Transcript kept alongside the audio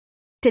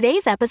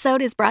Today's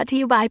episode is brought to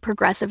you by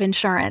Progressive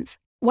Insurance.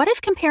 What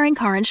if comparing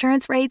car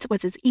insurance rates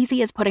was as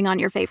easy as putting on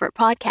your favorite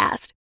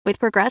podcast? With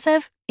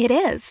Progressive, it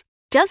is.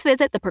 Just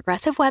visit the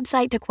Progressive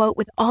website to quote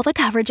with all the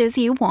coverages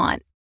you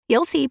want.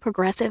 You'll see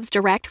Progressive's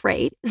direct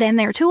rate, then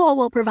their tool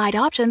will provide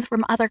options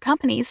from other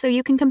companies so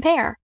you can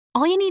compare.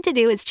 All you need to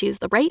do is choose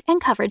the rate and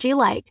coverage you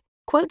like.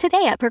 Quote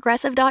today at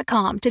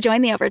Progressive.com to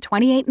join the over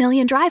 28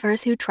 million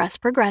drivers who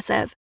trust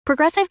Progressive.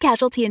 Progressive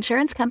Casualty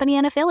Insurance Company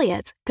and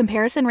Affiliates.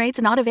 Comparison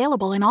rates not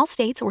available in all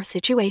states or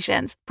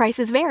situations.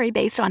 Prices vary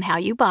based on how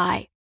you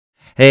buy.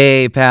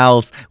 Hey,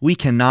 pals, we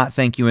cannot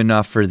thank you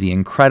enough for the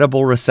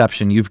incredible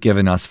reception you've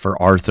given us for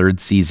our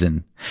third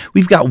season.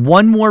 We've got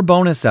one more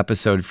bonus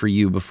episode for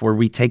you before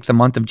we take the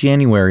month of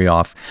January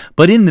off.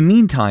 But in the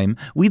meantime,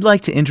 we'd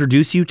like to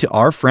introduce you to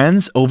our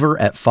friends over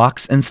at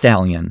Fawx and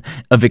Stallion,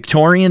 a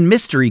Victorian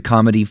mystery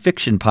comedy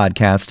fiction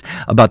podcast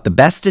about the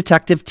best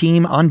detective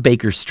team on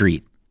Baker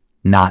Street.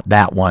 Not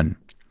that one.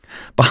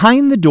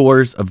 Behind the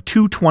doors of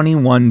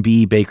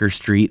 221B Baker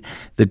Street,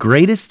 the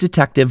greatest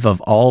detective of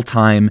all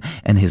time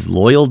and his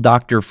loyal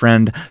doctor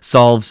friend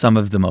solve some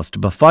of the most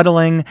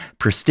befuddling,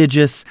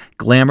 prestigious,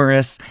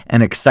 glamorous,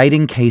 and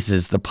exciting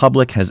cases the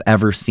public has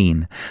ever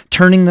seen,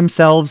 turning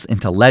themselves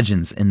into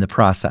legends in the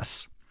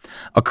process.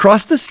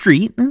 Across the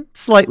street,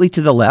 slightly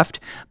to the left,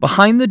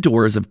 behind the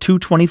doors of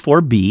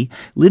 224B,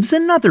 lives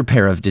another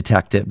pair of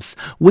detectives,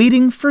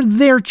 waiting for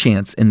their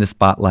chance in the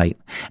spotlight.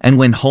 And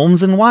when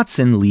Holmes and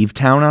Watson leave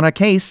town on a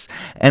case,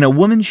 and a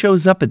woman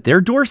shows up at their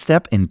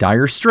doorstep in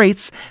dire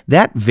straits,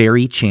 that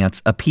very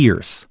chance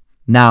appears.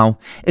 Now,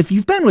 if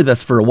you've been with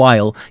us for a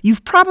while,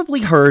 you've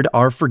probably heard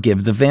our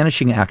Forgive the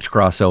Vanishing Act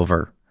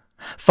crossover.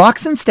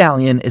 Fawx and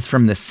Stallion is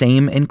from the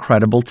same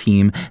incredible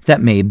team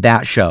that made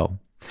that show.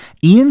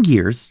 Ian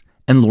Gears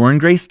and Lauren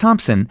Grace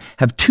Thompson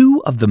have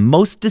two of the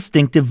most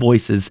distinctive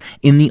voices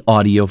in the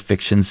audio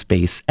fiction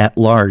space at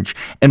large.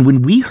 And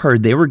when we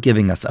heard they were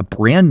giving us a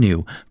brand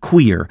new,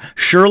 queer,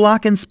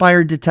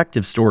 Sherlock-inspired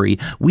detective story,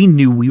 we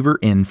knew we were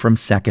in from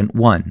second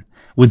one.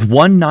 With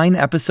one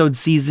 9-episode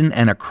season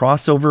and a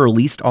crossover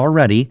released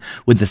already,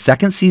 with the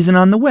second season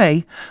on the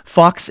way,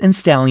 Fawx and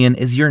Stallion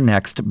is your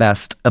next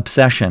best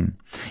obsession.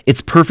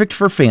 It's perfect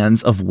for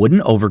fans of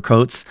wooden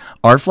overcoats,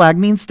 Our Flag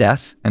Means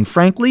Death, and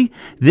frankly,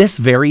 this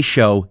very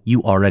show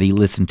you already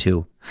listened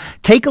to.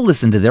 Take a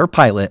listen to their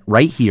pilot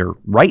right here,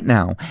 right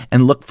now,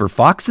 and look for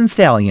Fawx and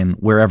Stallion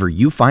wherever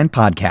you find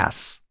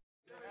podcasts.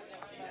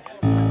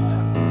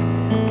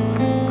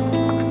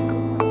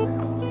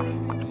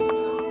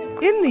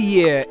 In the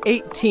year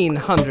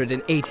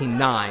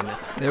 1889,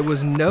 there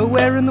was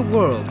nowhere in the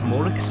world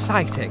more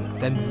exciting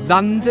than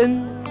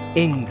London,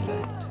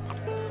 England.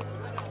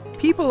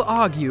 People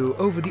argue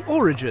over the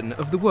origin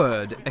of the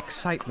word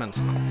excitement.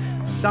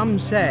 Some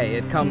say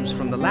it comes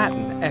from the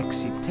Latin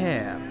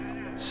exciter.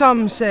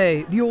 Some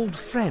say the Old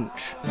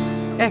French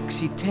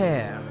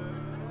exciter.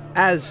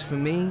 As for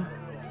me,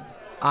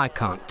 I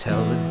can't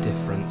tell the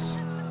difference.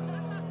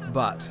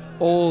 But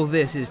all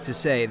this is to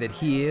say that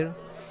here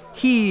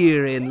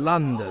in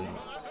London,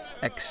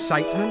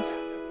 excitement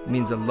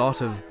means a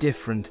lot of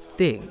different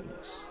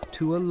things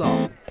to a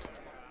lot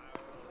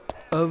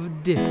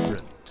of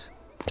different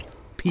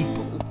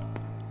people.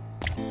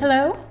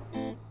 Hello?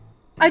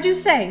 I do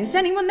say, is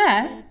anyone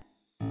there?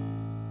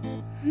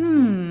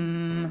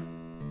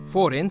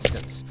 For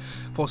instance,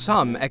 for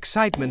some,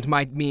 excitement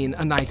might mean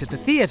a night at the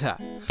theatre,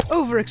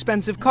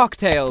 over-expensive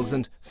cocktails,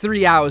 and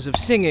 3 hours of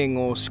singing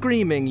or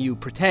screaming you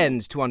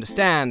pretend to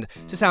understand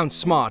to sound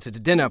smart at a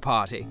dinner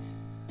party.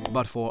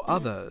 But for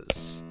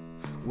others,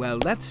 well,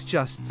 let's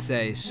just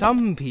say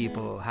some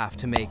people have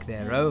to make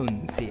their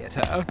own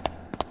theatre.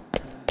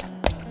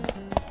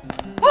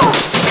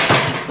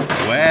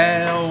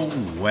 Well.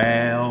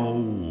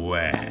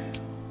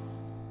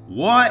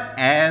 What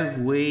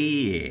have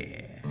we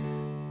here?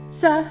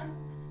 Sir,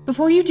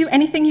 before you do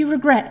anything you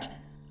regret,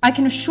 I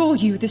can assure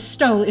you this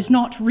stole is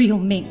not real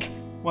mink.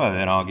 Well,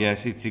 then I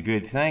guess it's a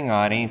good thing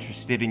I ain't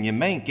interested in your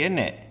mink, isn't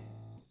it?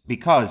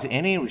 Because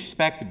any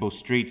respectable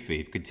street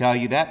thief could tell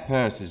you that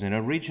purse is an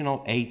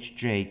original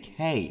H.J.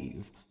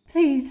 Cave.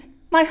 Please,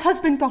 my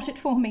husband got it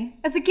for me,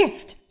 as a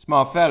gift.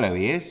 Smart fellow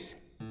he is.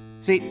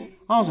 See,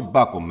 I was a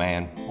buckle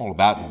man, all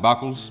about the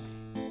buckles.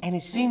 And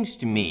it seems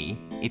to me,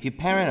 if you're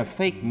pairing a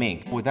fake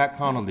mink with that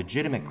kind of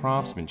legitimate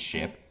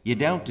craftsmanship, you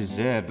don't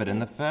deserve it in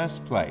the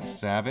first place,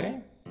 savvy?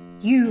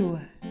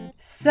 You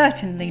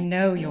certainly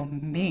know your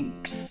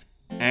minks.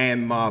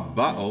 And my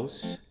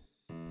buttles.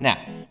 Now,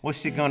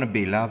 what's it gonna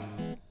be, love?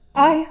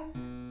 I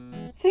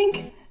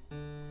think...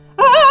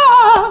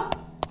 Ah!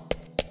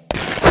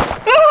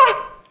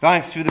 Ah!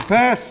 Thanks for the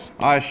purse.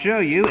 I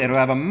assure you it'll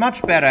have a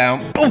much better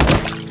home. Oh!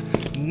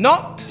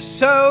 Not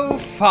so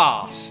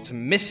fast,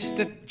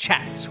 Mr.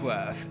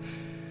 Chatsworth.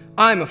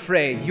 I'm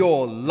afraid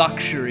your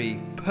luxury,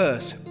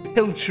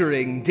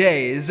 purse-pilchering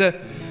days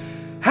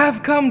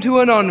have come to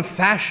an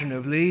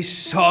unfashionably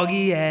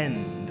soggy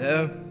end.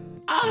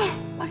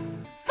 My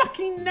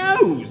fucking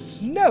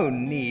nose! No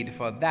need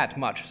for that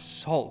much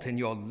salt in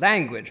your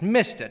language,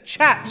 Mr.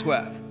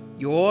 Chatsworth.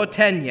 Your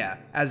tenure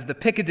as the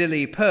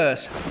Piccadilly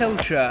purse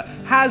pilcher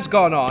has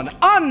gone on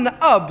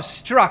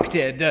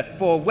unobstructed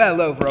for well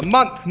over a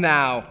month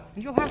now,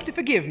 and you'll have to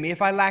forgive me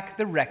if I lack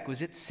the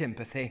requisite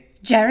sympathy.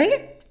 Jerry?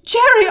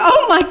 Jerry,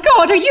 oh my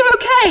God, are you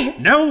okay?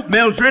 No,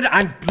 Mildred,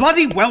 I'm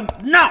bloody well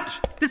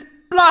not! This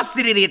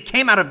blasted idiot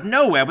came out of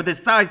nowhere with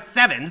his size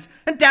 7s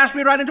and dashed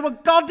me right into a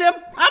goddamn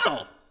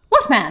puddle!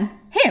 What man?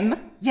 Him?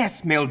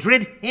 Yes,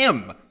 Mildred,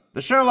 him.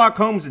 The Sherlock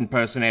Holmes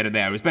impersonator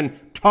there who's been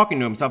talking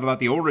to himself about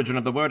the origin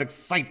of the word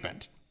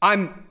excitement.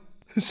 I'm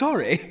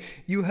sorry,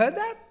 you heard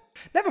that?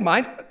 Never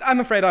mind,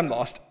 I'm afraid I'm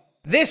lost.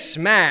 This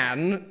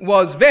man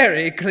was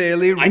very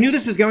clearly... I knew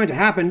this was going to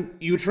happen.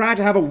 You tried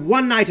to have a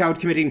one-night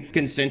out committing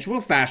consensual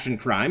fashion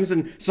crimes,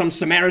 and some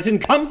Samaritan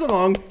comes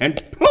along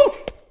and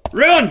poof!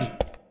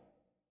 Ruined!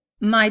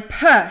 My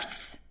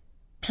purse,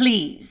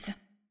 please.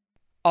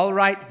 All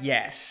right,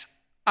 yes.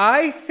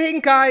 I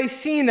think I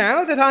see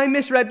now that I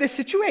misread this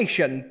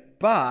situation,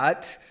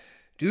 but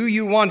do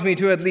you want me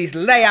to at least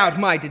lay out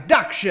my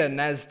deduction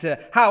as to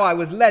how I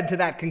was led to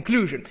that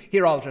conclusion?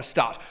 Here, I'll just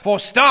start. For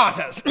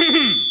starters...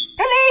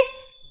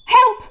 Police!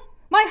 Help!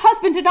 My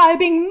husband and I are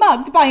being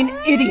mugged by an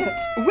idiot.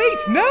 Wait,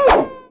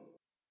 no!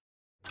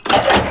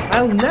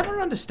 I'll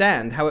never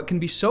understand how it can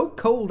be so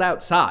cold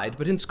outside,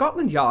 but in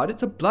Scotland Yard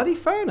it's a bloody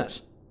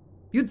furnace.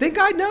 You'd think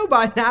I'd know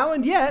by now,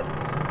 and yet...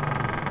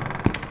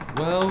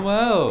 Well,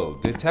 well,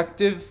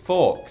 Detective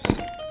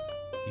Fawx.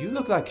 You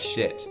look like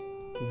shit.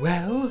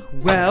 Well,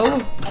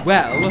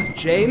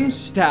 James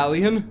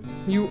Stallion,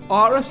 you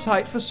are a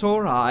sight for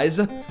sore eyes.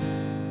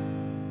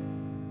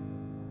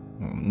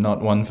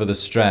 Not one for the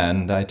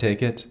Strand, I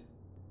take it?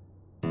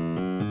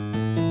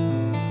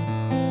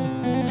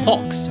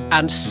 Fawx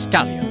and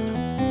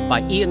Stallion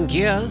by Ian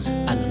Gears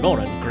and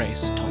Lauren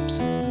Grace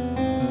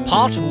Thompson.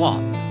 Part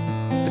 1.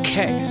 The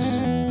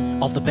case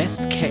of the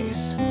best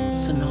case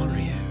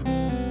scenario.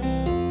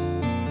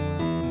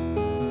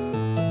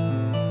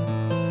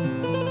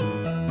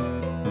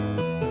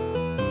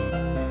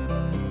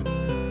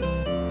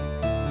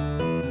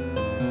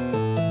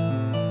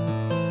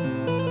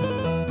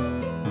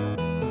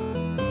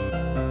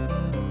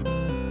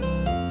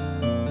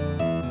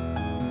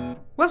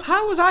 Well,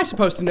 how was I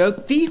supposed to know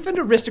thief and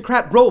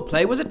aristocrat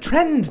roleplay was a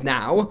trend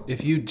now?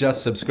 If you'd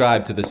just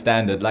subscribed to the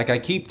Standard like I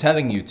keep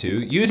telling you to,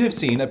 you'd have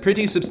seen a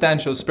pretty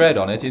substantial spread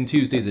on it in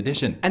Tuesday's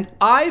edition. And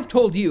I've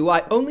told you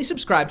I only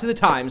subscribe to the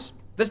Times.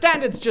 The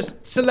Standard's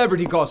just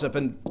celebrity gossip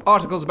and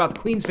articles about the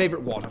Queen's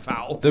favourite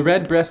waterfowl. The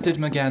red-breasted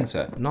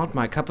merganser. Not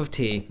my cup of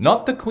tea.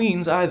 Not the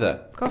Queen's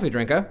either. Coffee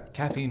drinker.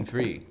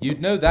 Caffeine-free.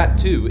 You'd know that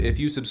too if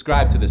you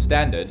subscribe to the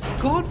Standard.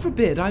 God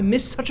forbid I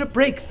miss such a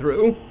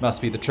breakthrough.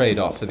 Must be the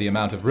trade-off for the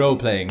amount of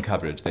role-playing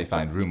coverage they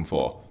find room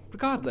for.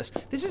 Regardless,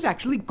 this is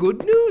actually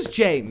good news,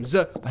 James.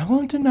 I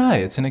won't deny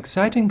it's an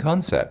exciting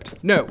concept.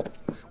 No.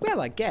 Well,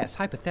 I guess,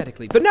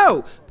 hypothetically. But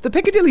no! The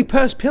Piccadilly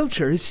purse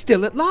pilcher is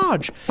still at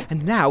large.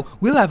 And now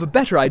we'll have a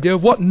better idea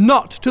of what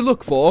not to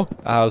look for.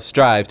 I'll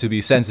strive to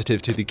be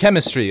sensitive to the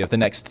chemistry of the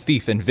next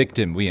thief and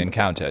victim we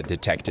encounter,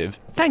 Detective.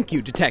 Thank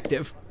you,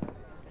 Detective.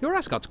 Your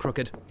ascot's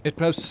crooked. It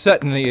most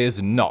certainly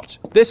is not.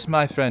 This,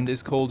 my friend,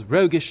 is called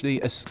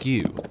roguishly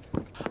askew.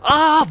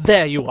 Ah,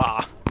 there you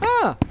are.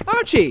 Ah,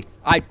 Archie.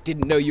 I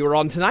didn't know you were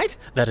on tonight.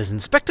 That is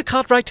Inspector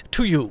Cartwright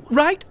to you.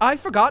 Right, I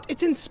forgot.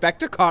 It's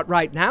Inspector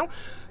Cartwright now.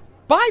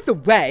 By the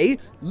way,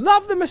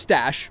 love the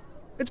moustache.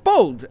 It's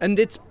bold, and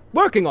it's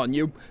working on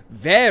you.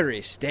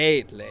 Very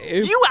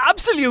stately. You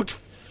absolute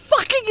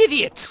fucking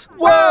idiots!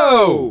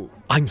 Whoa!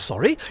 I'm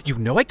sorry, you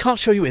know I can't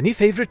show you any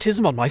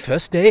favoritism on my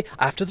first day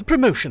after the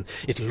promotion.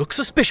 It looks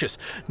suspicious.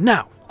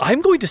 Now,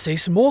 I'm going to say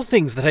some more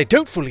things that I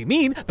don't fully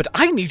mean, but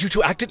I need you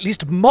to act at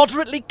least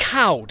moderately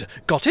cowed.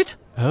 Got it?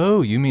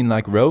 Oh, you mean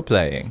like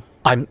role-playing?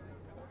 I'm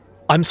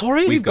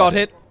sorry? We've got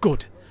it.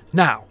 Good.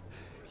 Now,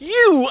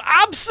 you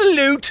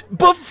absolute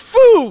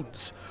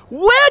buffoons!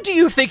 Where do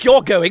you think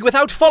you're going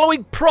without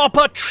following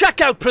proper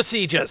checkout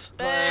procedures?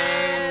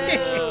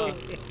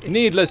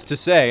 Needless to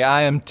say,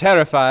 I am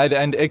terrified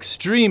and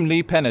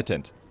extremely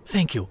penitent.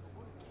 Thank you.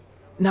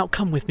 Now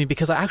come with me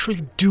because I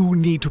actually do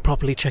need to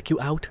properly check you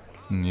out.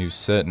 You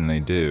certainly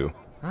do.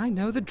 I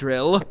know the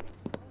drill.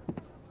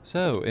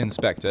 So,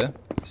 Inspector,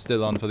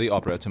 still on for the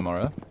opera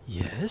tomorrow?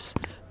 Yes,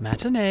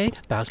 matinee,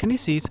 balcony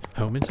seats,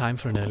 home in time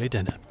for an early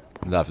dinner.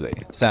 Lovely.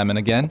 Salmon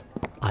again?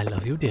 I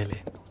love you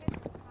dearly.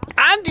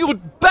 And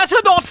you'd better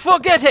not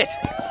forget it!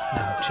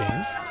 Now,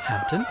 James,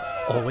 Hampton,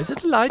 always a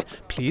delight.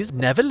 Please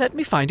never let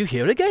me find you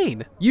here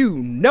again. You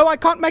know I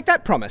can't make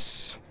that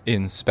promise.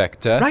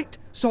 Inspector? Right,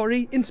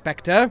 sorry,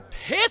 Inspector.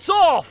 Piss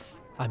off!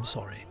 I'm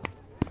sorry.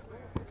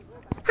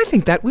 I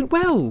think that went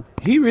well.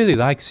 He really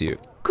likes you.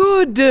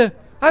 Good.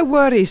 I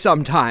worry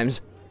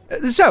sometimes.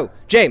 So,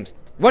 James,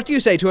 what do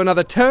you say to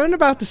another turn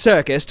about the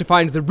circus to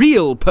find the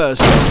real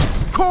person?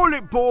 Call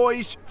it,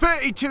 boys.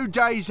 32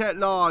 days at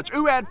large.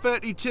 Who had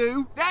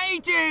 32?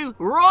 32,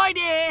 right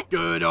here.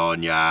 Good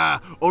on ya.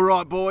 All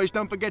right, boys,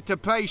 don't forget to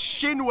pay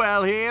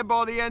Shinwell here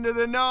by the end of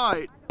the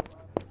night.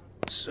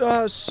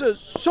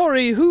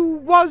 Sorry, who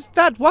was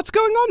that? What's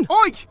going on?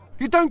 Oi!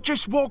 You don't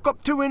just walk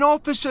up to an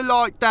officer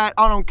like that.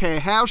 I don't care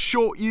how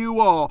short you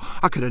are.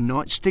 I could have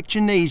nightsticked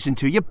your knees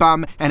into your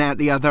bum and out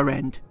the other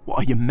end. What,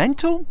 are you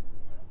mental?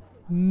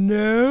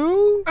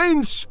 No?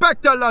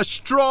 Inspector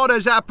Lestrade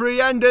has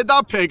apprehended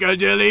the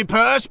Piccadilly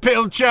purse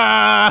pilcher!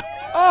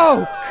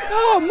 Oh,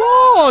 come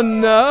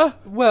on!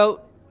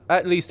 Well,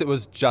 at least it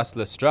was just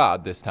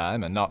Lestrade this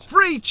time and not...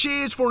 3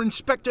 cheers for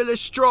Inspector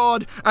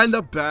Lestrade and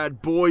the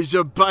bad boys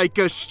of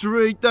Baker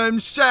Street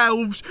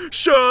themselves,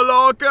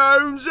 Sherlock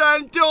Holmes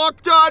and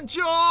Dr.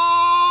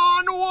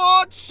 John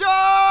Watson!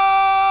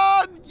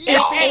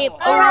 Hip hip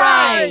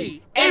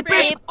hooray! Hip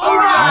hip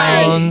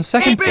hooray! On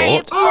second Hip,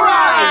 hip, thought...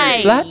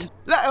 hooray! Flat?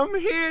 Let 'em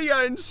hear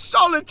you in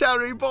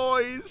solitary,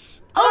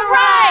 boys!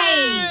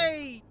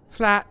 Hooray!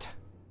 Flat.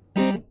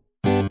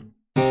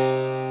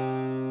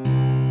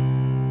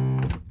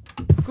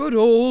 Good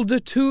old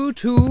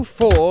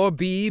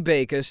 224B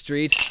Baker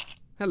Street.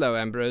 Hello,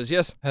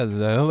 Ambrosius.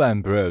 Hello,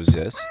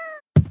 Ambrosius.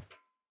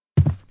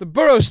 The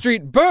Borough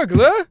Street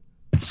burglar?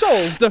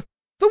 Solved. The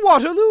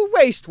Waterloo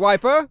waste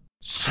wiper?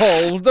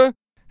 Solved.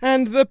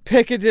 And the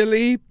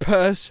Piccadilly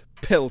purse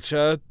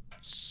pilcher?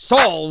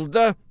 Solved.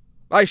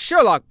 By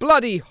Sherlock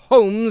Bloody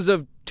Holmes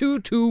of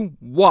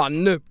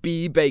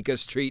 221B Baker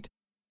Street.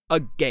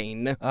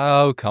 Again.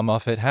 Oh, come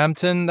off it,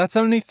 Hampton. That's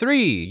only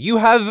 3. You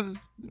have...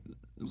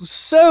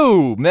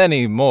 so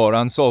many more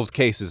unsolved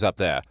cases up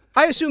there.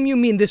 I assume you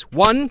mean this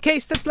one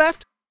case that's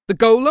left? The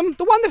golem?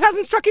 The one that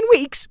hasn't struck in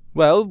weeks?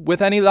 Well,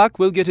 with any luck,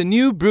 we'll get a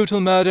new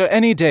brutal murder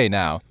any day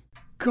now.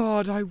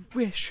 God, I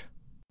wish.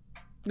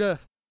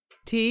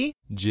 Tea?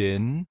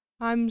 Gin?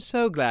 I'm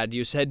so glad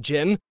you said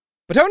gin.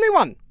 But only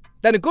one.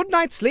 Then a good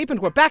night's sleep and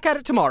we're back at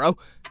it tomorrow.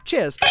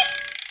 Cheers.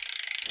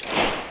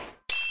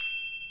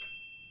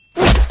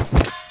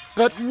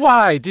 But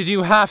why did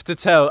you have to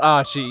tell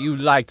Archie you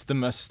liked the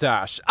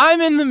moustache? I'm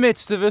in the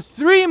midst of a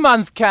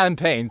 3-month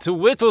campaign to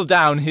whittle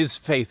down his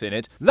faith in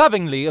it,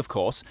 lovingly, of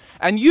course,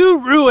 and you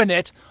ruin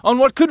it on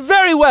what could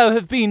very well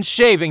have been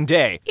shaving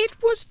day.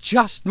 It was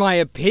just my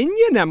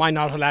opinion. Am I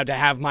not allowed to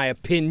have my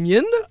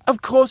opinion?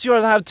 Of course you're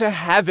allowed to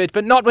have it,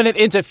 but not when it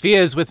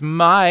interferes with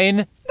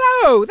mine.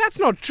 No, that's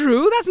not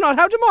true. That's not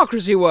how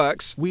democracy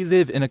works. We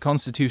live in a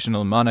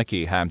constitutional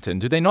monarchy, Hampton.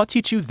 Do they not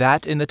teach you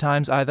that in the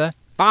Times either?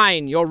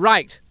 Fine, you're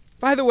right.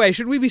 By the way,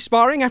 should we be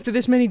sparring after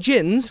this many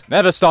gins?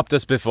 Never stopped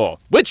us before.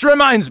 Which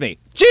reminds me,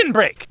 gin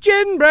break!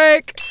 Gin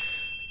break!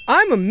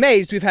 I'm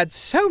amazed we've had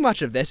so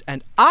much of this,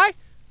 and I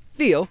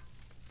feel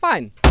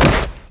fine.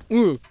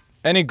 Ooh.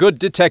 Any good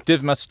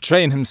detective must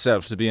train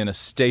himself to be in a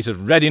state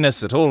of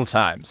readiness at all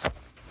times.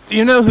 Do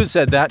you know who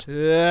said that?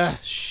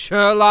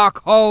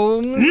 Sherlock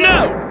Holmes?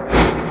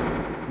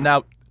 No!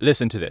 Now,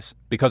 listen to this,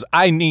 because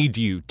I need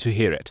you to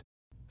hear it.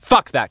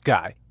 Fuck that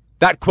guy.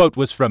 That quote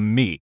was from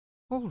me.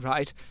 All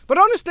right. But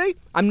honestly,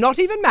 I'm not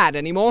even mad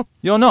anymore.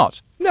 You're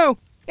not? No.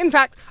 In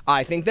fact,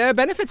 I think there are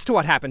benefits to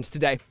what happened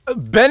today.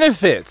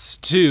 Benefits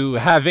to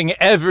having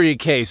every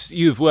case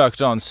you've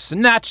worked on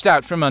snatched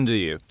out from under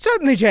you?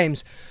 Certainly,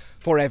 James.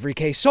 For every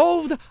case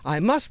solved, I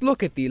must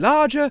look at the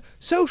larger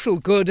social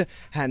good,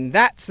 and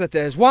that's that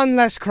there's one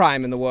less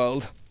crime in the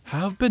world.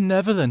 How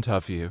benevolent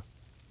of you.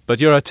 But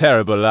you're a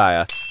terrible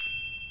liar.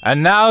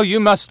 And now you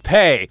must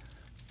pay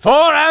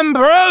for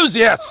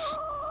Ambrosius!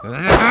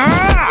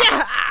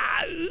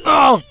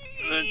 Oh.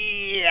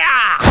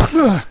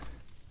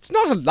 It's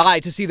not a lie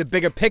to see the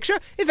bigger picture.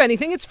 If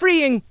anything, it's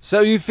freeing.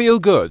 So you feel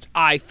good?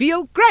 I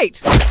feel great.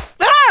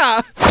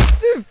 Ah!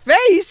 The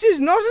face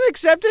is not an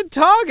accepted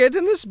target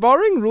in the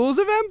sparring rules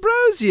of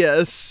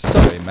Ambrosius.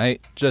 Sorry,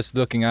 mate. Just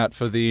looking out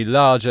for the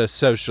larger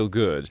social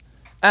good.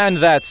 And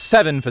that's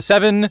 7 for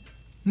 7.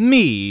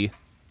 Me.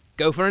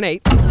 Go for an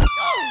 8.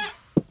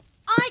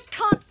 I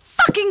can't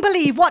fucking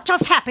believe what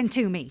just happened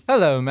to me.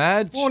 Hello,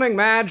 Madge. Morning,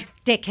 Madge.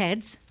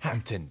 Dickheads.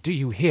 Hampton, do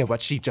you hear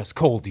what she just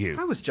called you?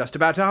 I was just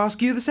about to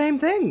ask you the same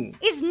thing.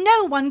 Is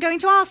no one going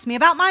to ask me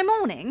about my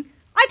morning?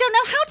 I don't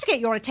know how to get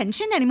your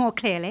attention any more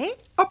clearly.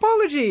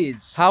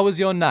 Apologies. How was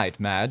your night,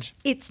 Madge?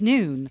 It's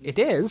noon. It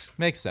is.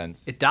 Makes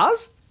sense. It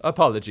does?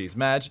 Apologies,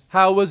 Madge.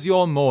 How was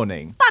your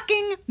morning?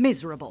 Fucking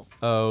miserable.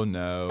 Oh,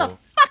 no. The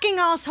fucking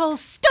asshole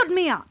stood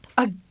me up.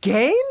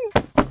 Again?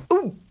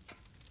 Ooh.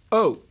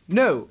 Oh,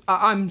 no.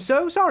 I'm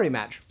so sorry,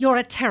 Madge. You're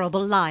a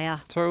terrible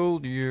liar.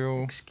 Told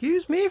you.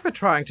 Excuse me for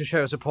trying to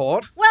show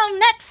support. Well,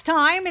 next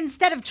time,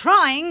 instead of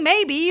trying,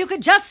 maybe you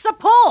could just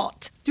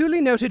support.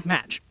 Duly noted,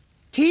 Madge.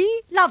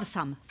 Tea? Love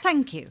some,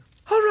 thank you.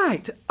 All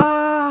right.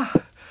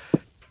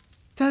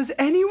 Does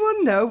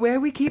anyone know where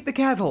we keep the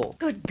kettle?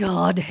 Good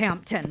God,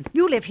 Hampton.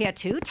 You live here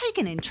too. Take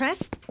an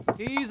interest.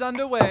 He's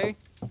underway.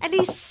 At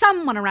least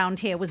someone around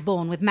here was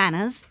born with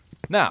manners.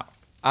 Now,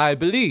 I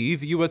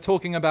believe you were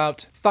talking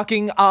about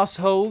fucking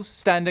assholes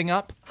standing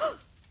up.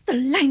 The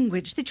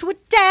language that you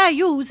would dare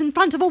use in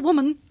front of a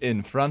woman.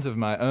 In front of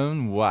my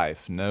own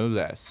wife, no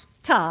less.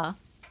 Ta.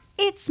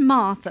 It's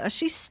Martha.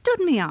 She stood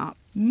me up.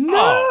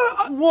 No!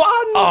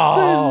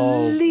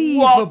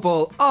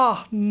 Unbelievable!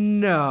 Oh,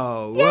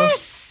 no.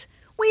 Yes!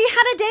 We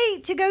had a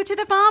date to go to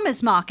the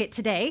farmer's market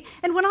today,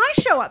 and when I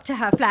show up to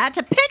her flat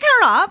to pick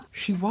her up...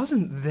 She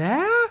wasn't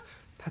there?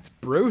 That's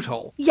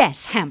brutal.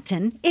 Yes,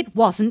 Hampton, it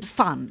wasn't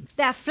fun.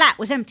 Their flat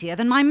was emptier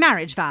than my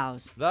marriage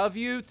vows. Love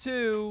you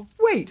too.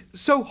 Wait,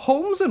 so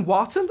Holmes and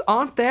Watson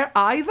aren't there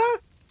either?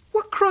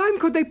 What crime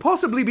could they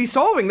possibly be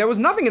solving? There was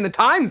nothing in the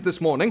Times this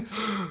morning.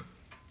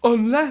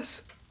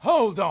 Unless...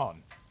 Hold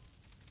on.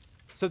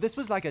 So this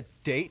was like a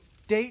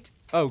date?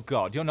 Oh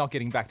God, you're not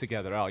getting back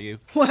together, are you?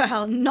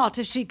 Well, not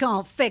if she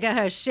can't figure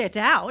her shit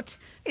out.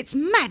 It's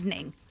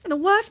maddening. And the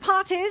worst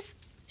part is,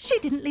 she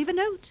didn't leave a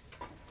note.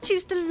 She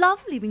used to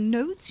love leaving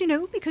notes,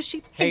 because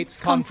she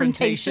hates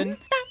confrontation.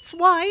 That's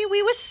why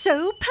we were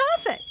so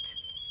perfect.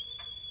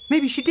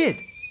 Maybe she did.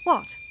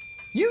 What?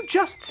 You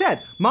just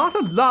said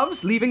Martha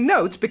loves leaving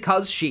notes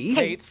because she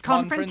hates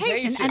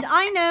confrontation. And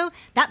I know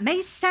that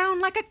may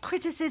sound like a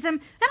criticism,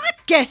 and I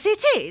guess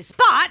it is,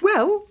 but...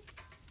 Well,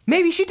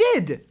 maybe she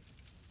did.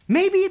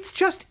 Maybe it's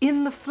just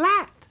in the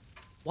flat.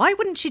 Why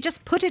wouldn't she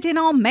just put it in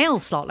our mail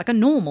slot like a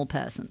normal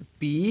person?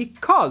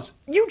 Because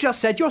you just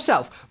said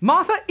yourself,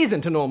 Martha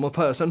isn't a normal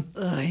person.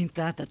 Ain't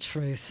that the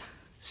truth?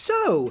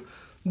 So,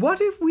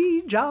 what if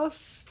we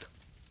just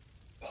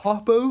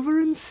pop over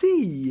and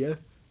see?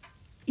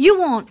 You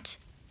want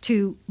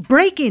to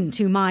break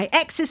into my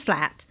ex's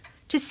flat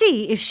to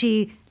see if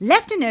she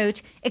left a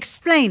note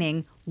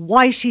explaining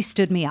why she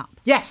stood me up?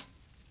 Yes,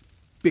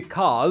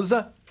 because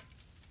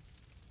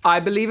I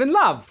believe in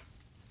love.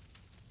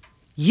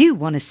 You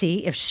want to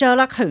see if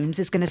Sherlock Holmes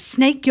is going to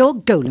snake your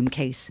golem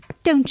case,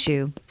 don't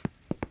you?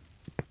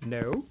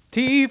 No.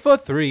 T for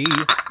 3.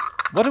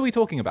 What are we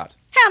talking about?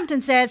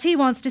 Hampton says he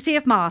wants to see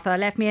if Martha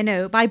left me a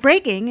note by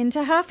breaking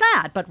into her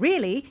flat, but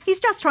really,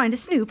 he's just trying to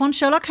snoop on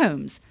Sherlock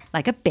Holmes,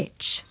 like a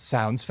bitch.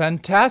 Sounds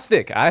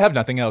fantastic. I have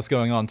nothing else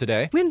going on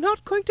today. We're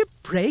not going to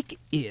break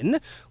in.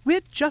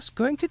 We're just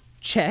going to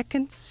check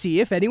and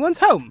see if anyone's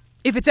home.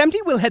 If it's empty,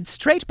 we'll head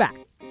straight back.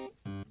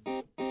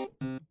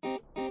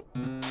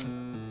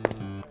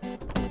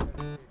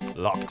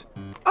 Locked.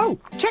 Oh,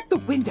 check the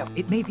window.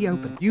 It may be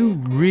open. You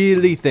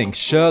really think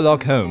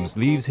Sherlock Holmes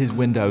leaves his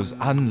windows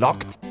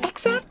unlocked?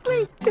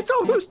 Exactly. It's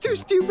almost too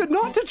stupid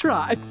not to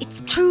try.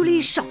 It's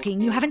truly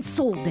shocking you haven't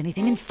solved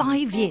anything in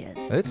 5 years.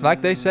 It's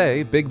like they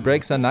say, big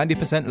breaks are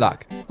 90%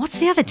 luck. What's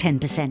the other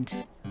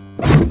 10%?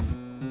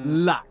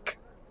 Luck.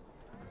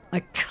 I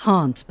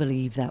can't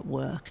believe that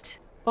worked.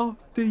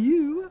 After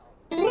you.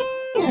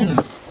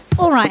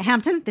 All right,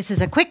 Hampton, this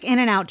is a quick in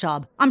and out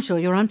job. I'm sure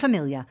you're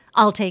unfamiliar.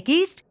 I'll take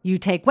east, you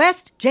take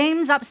west,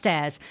 James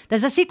upstairs.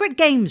 There's a secret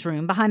games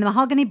room behind the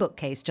mahogany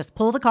bookcase. Just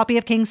pull the copy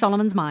of King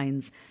Solomon's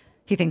Mines.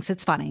 He thinks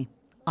it's funny.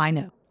 I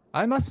know.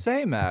 I must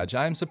say, Madge,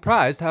 I'm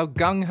surprised how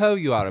gung-ho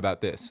you are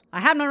about this. I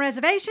had my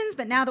reservations,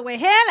 but now that we're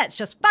here, let's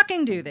just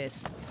fucking do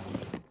this.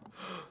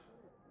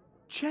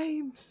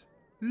 James,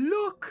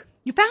 look.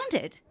 You found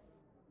it?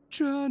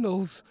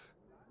 Journals.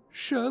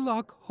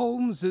 Sherlock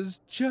Holmes's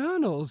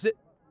journals.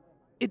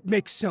 It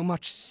makes so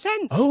much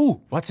sense.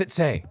 Oh, what's it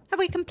say? Have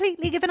we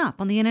completely given up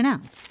on the in and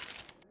out?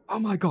 Oh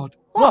my God.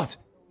 What?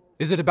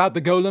 Is it about the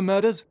Golem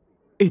murders?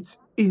 It's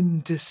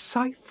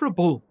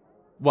indecipherable.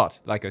 What,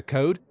 like a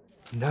code?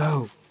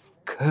 No,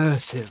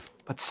 cursive,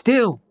 but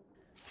still.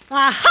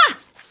 Aha!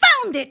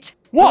 Found it!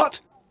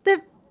 What?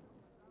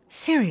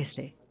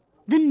 Seriously,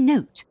 the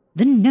note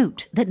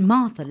that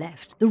Martha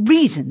left, the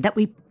reason that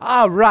we...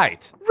 Ah,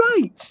 right.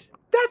 Right.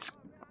 That's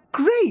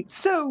great.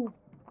 So,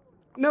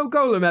 no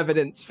golem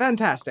evidence.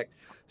 Fantastic.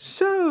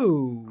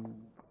 So,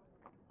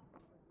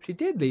 she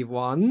did leave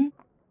one.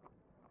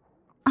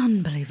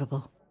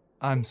 Unbelievable.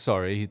 I'm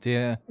sorry,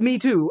 dear. Me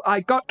too. I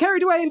got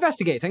carried away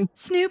investigating.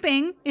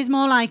 Snooping is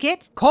more like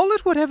it. Call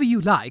it whatever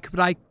you like, but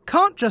I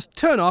can't just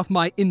turn off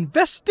my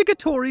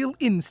investigatorial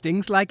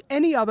instincts like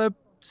any other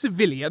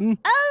civilian.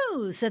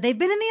 Oh, so they've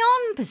been in the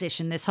on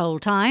position this whole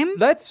time.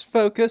 Let's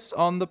focus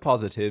on the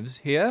positives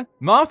here.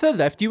 Martha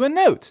left you a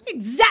note.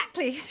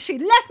 Exactly. She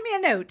left me a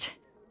note.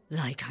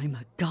 Like I'm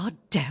a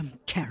goddamn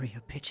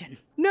carrier pigeon.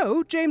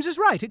 No, James is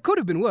right. It could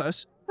have been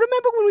worse.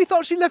 Remember when we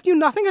thought she left you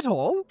nothing at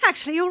all?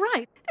 Actually, you're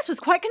right. This was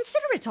quite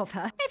considerate of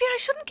her. Maybe I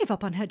shouldn't give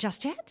up on her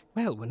just yet.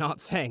 Well, we're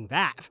not saying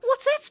that.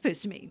 What's that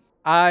supposed to mean?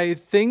 I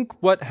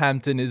think what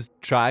Hampton is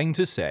trying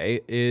to say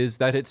is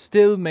that it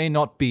still may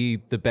not be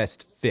the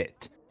best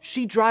fit.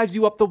 She drives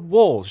you up the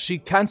wall. She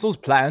cancels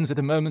plans at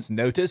a moment's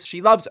notice.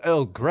 She loves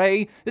Earl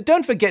Grey.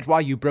 Don't forget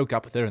why you broke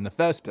up with her in the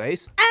first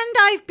place. And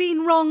I've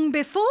been wrong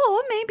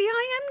before. Maybe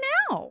I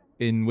am now.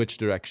 In which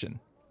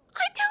direction?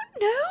 I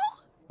don't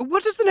know.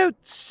 What does the note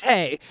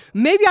say?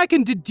 Maybe I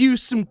can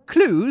deduce some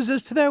clues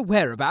as to their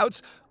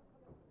whereabouts,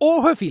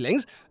 or her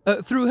feelings,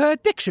 through her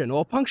diction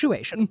or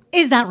punctuation.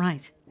 Is that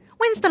right?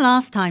 When's the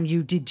last time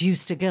you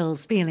deduced a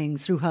girl's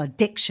feelings through her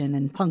diction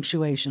and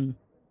punctuation?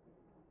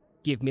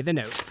 Give me the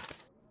note.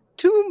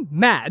 To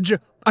Madge.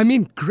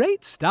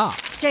 Great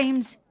start.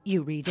 James,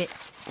 you read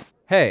it.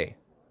 Hey.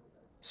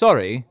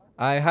 Sorry,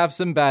 I have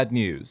some bad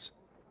news.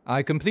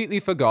 I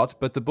completely forgot,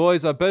 but the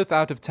boys are both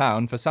out of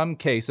town for some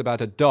case about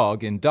a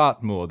dog in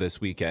Dartmoor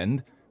this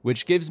weekend,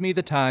 which gives me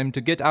the time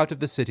to get out of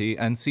the city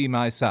and see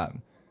my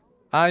son.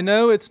 I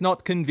know it's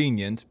not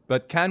convenient,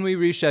 but can we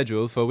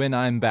reschedule for when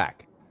I'm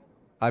back?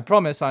 I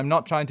promise I'm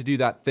not trying to do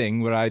that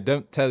thing where I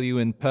don't tell you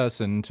in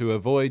person to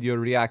avoid your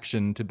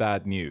reaction to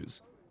bad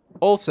news.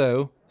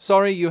 Also,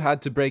 sorry you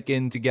had to break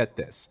in to get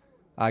this.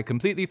 I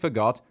completely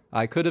forgot.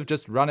 I could have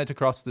just run it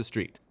across the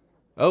street.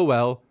 Oh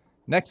well,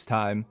 next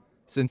time.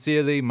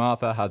 Sincerely,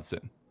 Martha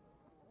Hudson.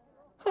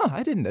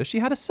 I didn't know she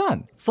had a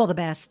son. For the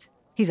best.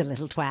 He's a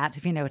little twat,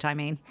 if you know what I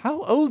mean.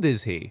 How old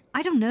is he?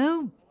 I don't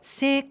know.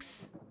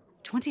 6,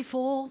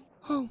 24.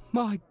 Oh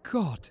my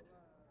God.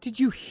 Did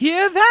you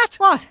hear that?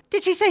 What?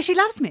 Did she say she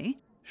loves me?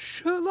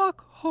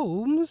 Sherlock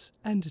Holmes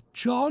and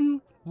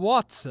John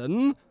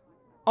Watson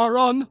are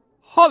on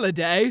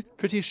holiday.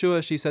 Pretty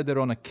sure she said they're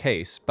on a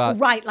case, but...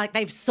 Right, like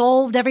they've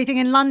solved everything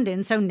in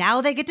London, so now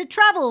they get to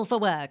travel for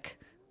work.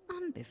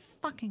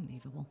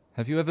 Unbe-fucking-lievable.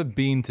 Have you ever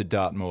been to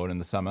Dartmoor in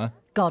the summer?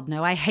 God,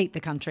 no, I hate the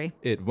country.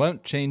 It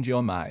won't change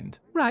your mind.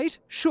 Right,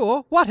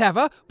 sure,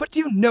 whatever, but do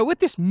you know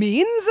what this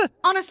means?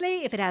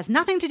 Honestly, if it has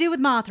nothing to do with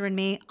Martha and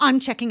me, I'm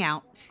checking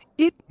out.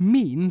 It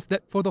means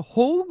that for the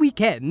whole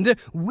weekend,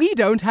 we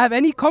don't have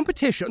any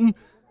competition.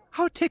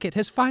 Our ticket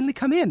has finally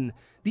come in.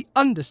 The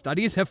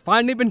understudies have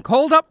finally been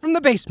called up from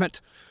the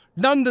basement.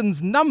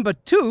 London's number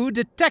 2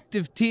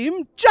 detective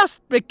team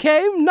just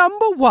became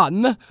number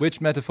 1.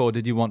 Which metaphor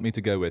did you want me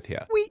to go with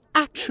here? We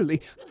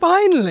actually,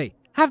 finally,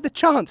 have the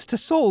chance to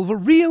solve a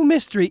real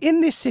mystery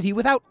in this city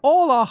without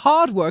all our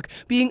hard work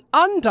being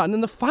undone in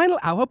the final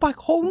hour by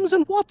Holmes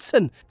and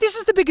Watson. This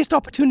is the biggest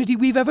opportunity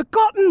we've ever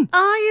gotten.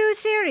 Are you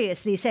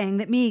seriously saying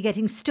that me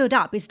getting stood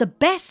up is the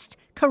best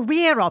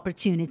career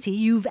opportunity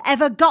you've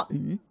ever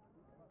gotten?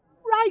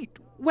 Right.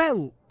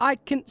 Well, I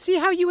can see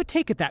how you would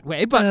take it that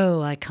way, but...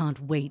 Oh, I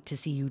can't wait to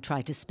see you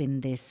try to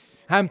spin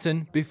this.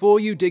 Hampton, before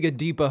you dig a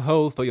deeper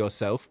hole for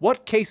yourself,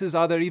 what cases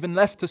are there even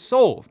left to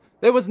solve?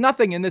 There was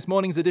nothing in this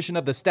morning's edition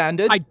of the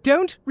Standard. I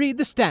don't read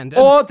the Standard.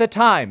 Or the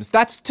Times.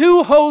 That's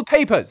 2 whole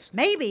papers.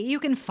 Maybe you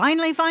can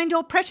finally find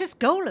your precious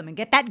golem and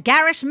get that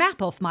garish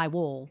map off my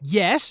wall.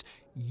 Yes.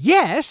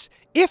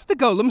 If the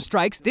golem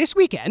strikes this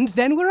weekend,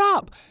 then we're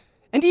up.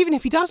 And even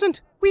if he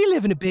doesn't, we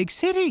live in a big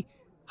city.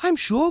 I'm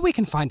sure we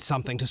can find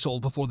something to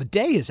solve before the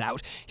day is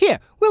out. Here,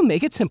 we'll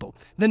make it simple.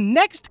 The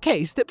next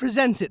case that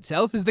presents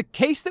itself is the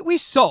case that we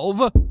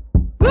solve...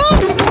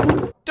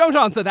 Don't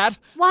answer that.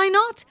 Why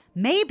not?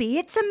 Maybe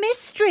it's a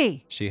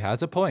mystery. She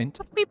has a point.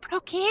 But we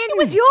broke in. It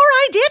was your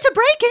idea to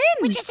break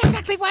in. Which is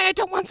exactly why I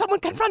don't want someone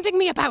confronting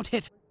me about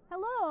it.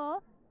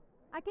 Hello?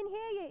 I can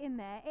hear you in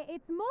there.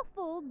 It's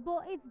muffled,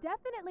 but it's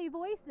definitely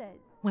voices.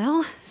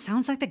 Well,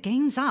 sounds like the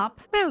game's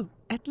up. Well,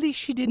 at least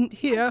she didn't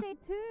hear. I'd say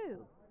 2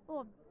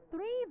 or 3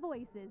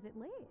 voices at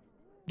least.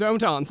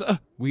 Don't answer.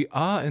 We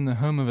are in the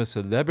home of a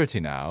celebrity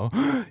now.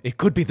 It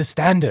could be the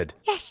Standard.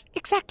 Yes,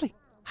 exactly.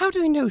 How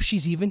do we know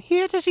she's even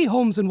here to see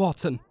Holmes and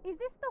Watson? Is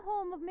this the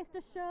home of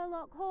Mr.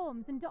 Sherlock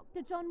Holmes and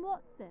Dr. John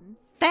Watson?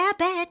 Fair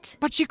bet.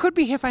 But she could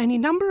be here for any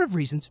number of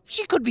reasons.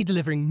 She could be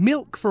delivering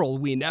milk for all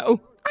we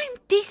know. I'm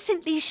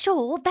decently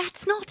sure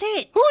that's not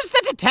it. Who's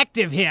the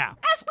detective here?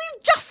 As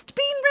we've just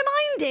been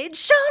reminded,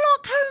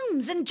 Sherlock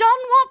Holmes and John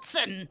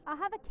Watson. I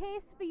have a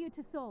case for you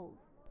to solve.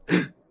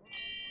 A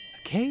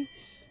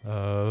case?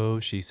 Oh,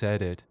 she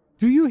said it.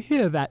 Do you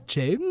hear that,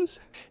 James?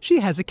 She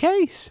has a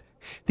case.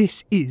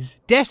 This is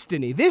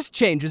destiny. This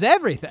changes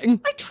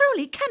everything. I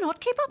truly cannot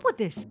keep up with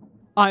this.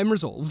 I'm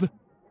resolved.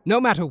 No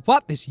matter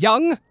what this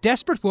young,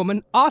 desperate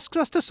woman asks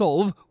us to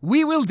solve,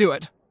 we will do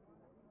it.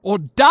 Or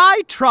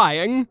die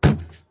trying.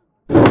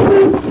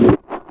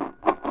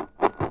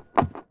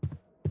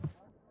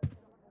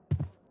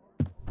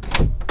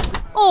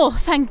 Oh,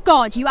 thank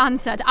God you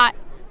answered.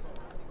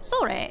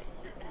 Sorry.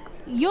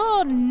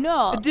 You're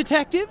not...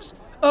 Detectives?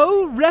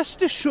 Oh,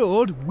 rest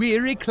assured,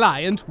 weary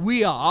client,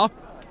 we are.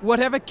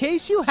 Whatever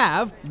case you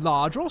have,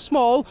 large or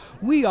small,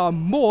 we are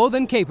more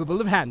than capable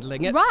of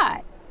handling it.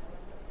 Right.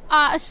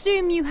 I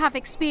assume you have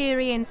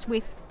experience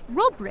with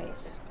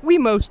robberies? We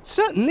most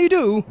certainly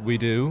do. We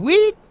do?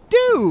 We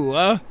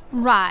do.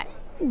 Right.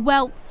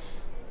 Well,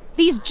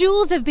 these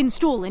jewels have been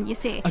stolen, you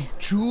see. A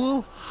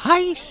jewel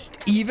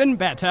heist? Even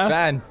better.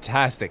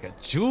 Fantastic. A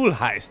jewel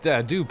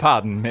heist. Do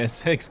pardon,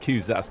 miss.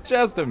 Excuse us.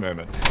 Just a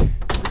moment.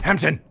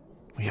 Hampton,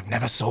 we have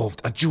never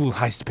solved a jewel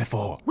heist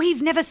before.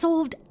 We've never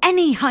solved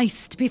any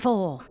heist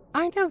before.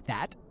 I know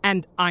that,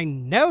 and I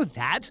know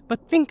that,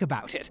 but think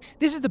about it.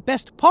 This is the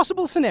best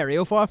possible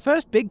scenario for our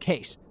first big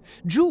case.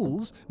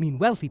 Jewels mean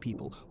wealthy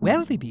people.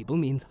 Wealthy people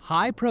means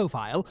high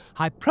profile.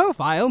 High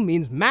profile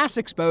means mass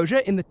exposure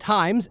in the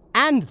Times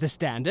and the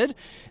Standard.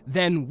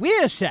 Then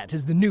we're set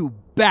as the new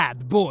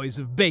bad boys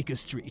of Baker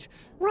Street.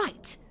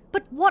 Right,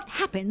 but what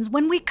happens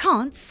when we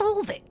can't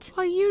solve it?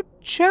 Are you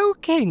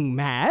joking,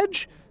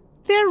 Madge?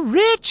 They're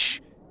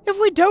rich. If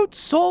we don't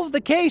solve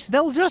the case,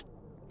 they'll just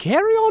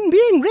carry on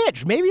being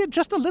rich. Maybe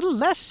just a little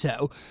less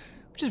so.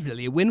 Which is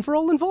really a win for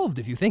all involved,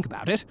 if you think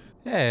about it.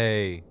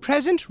 Hey.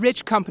 Present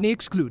rich company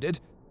excluded.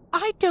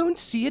 I don't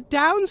see a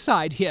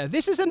downside here.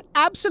 This is an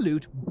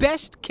absolute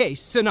best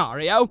case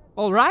scenario.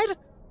 All right?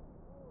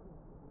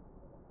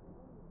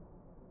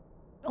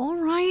 All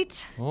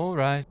right. All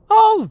right.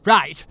 All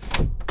right.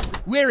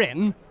 We're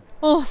in.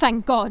 Oh,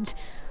 thank God.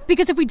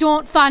 Because if we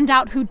don't find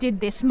out who did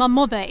this, my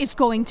mother is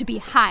going to be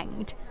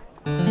hanged.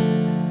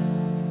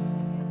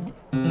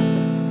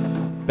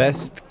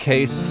 Best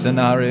case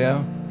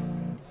scenario?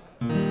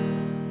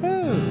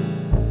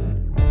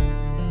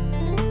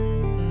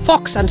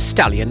 Fawx and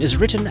Stallion is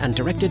written and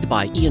directed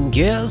by Ian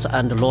Gears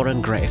and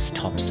Lauren Grace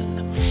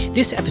Thompson.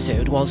 This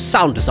episode was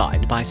sound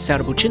designed by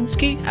Sarah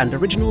Buczynski, and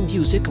original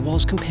music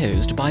was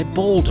composed by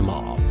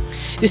Baldemar.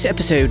 This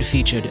episode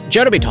featured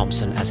Jeremy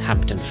Thompson as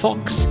Hampton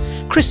Fawx,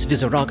 Chris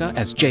Vizaraga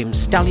as James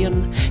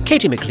Stallion,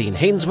 Katie McLean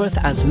Hainsworth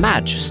as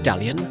Madge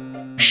Stallion,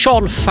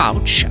 Sean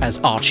Fawx as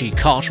Archie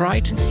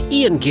Cartwright,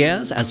 Ian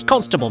Gears as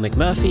Constable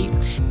McMurphy,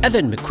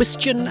 Evan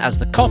McQuistion as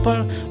the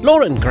copper,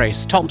 Lauren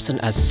Grace Thompson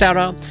as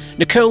Sarah,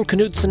 Nicole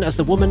Knudsen as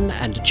the woman,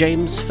 and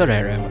James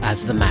Ferrero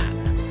as the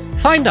man.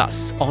 Find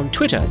us on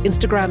Twitter,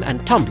 Instagram,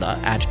 and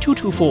Tumblr at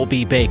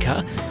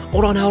 224bbaker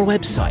or on our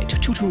website,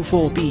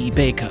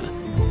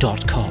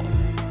 224bbaker.com.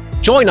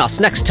 Join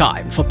us next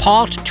time for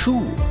part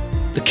 2,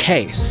 The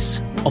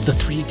Case of the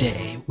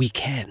 3-Day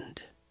Weekend.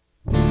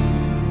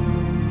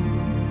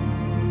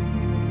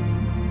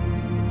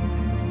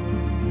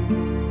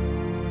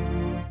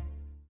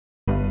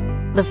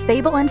 The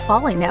Fable and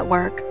Folly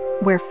Network,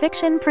 where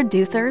fiction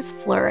producers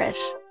flourish.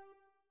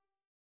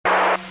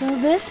 So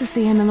this is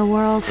the end of the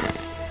world.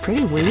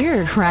 Pretty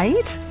weird,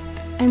 right?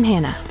 I'm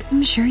Hannah.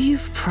 I'm sure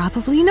you've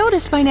probably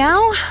noticed by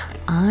now.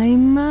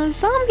 I'm a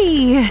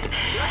zombie.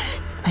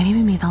 Might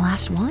even be the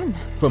last one.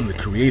 From the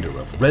creator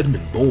of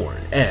Redmond Born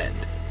and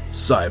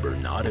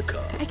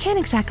Cybernautica. I can't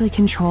exactly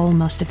control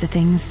most of the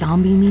things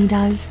zombie me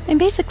does. I'm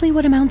basically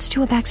what amounts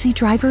to a backseat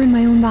driver in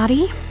my own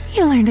body.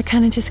 You learn to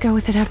kind of just go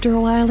with it after a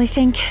while, I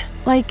think.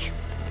 Like,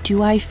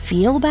 do I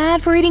feel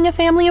bad for eating a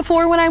family of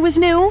 4 when I was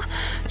new?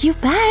 You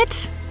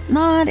bet.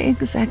 Not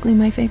exactly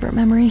my favorite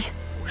memory.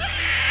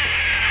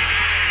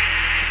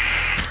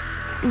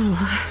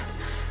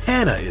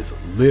 Hannah is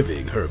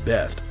living her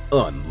best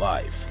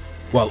unlife,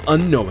 while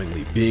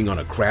unknowingly being on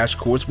a crash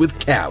course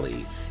with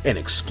Callie, an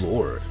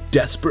explorer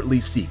desperately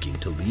seeking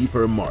to leave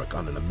her mark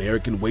on an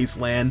American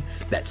wasteland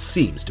that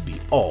seems to be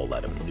all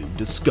out of new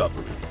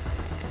discoveries.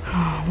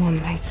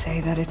 One might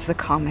say that it's the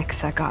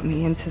comics that got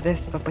me into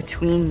this, but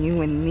between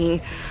you and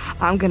me,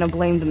 I'm gonna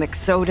blame the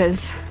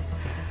McSodas.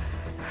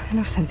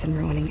 No sense in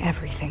ruining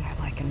everything I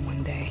like in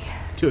one day.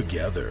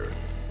 Together,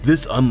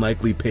 this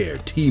unlikely pair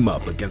team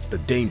up against the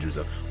dangers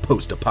of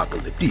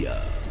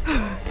post-apocalyptia.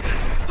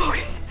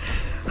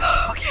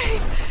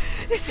 Okay.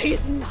 This thing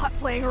is not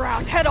playing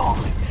around at all.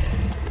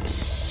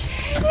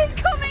 Shit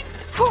incoming!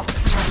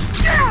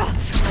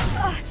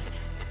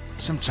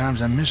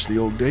 Sometimes I miss the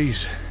old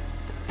days.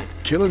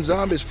 Killing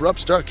zombies for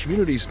upstart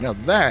communities, now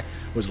that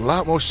was a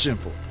lot more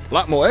simple. A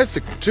lot more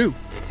ethical, too.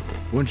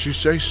 Wouldn't you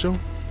say so?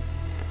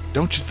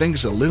 Don't you think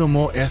it's a little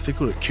more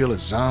ethical to kill a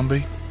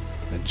zombie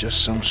than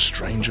just some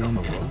stranger on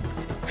the road?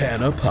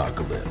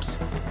 Hannah-pocalypse,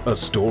 a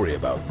story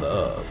about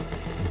love,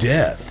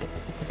 death,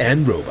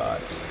 and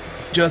robots.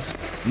 Just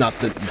not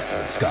the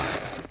Netflix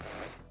kind.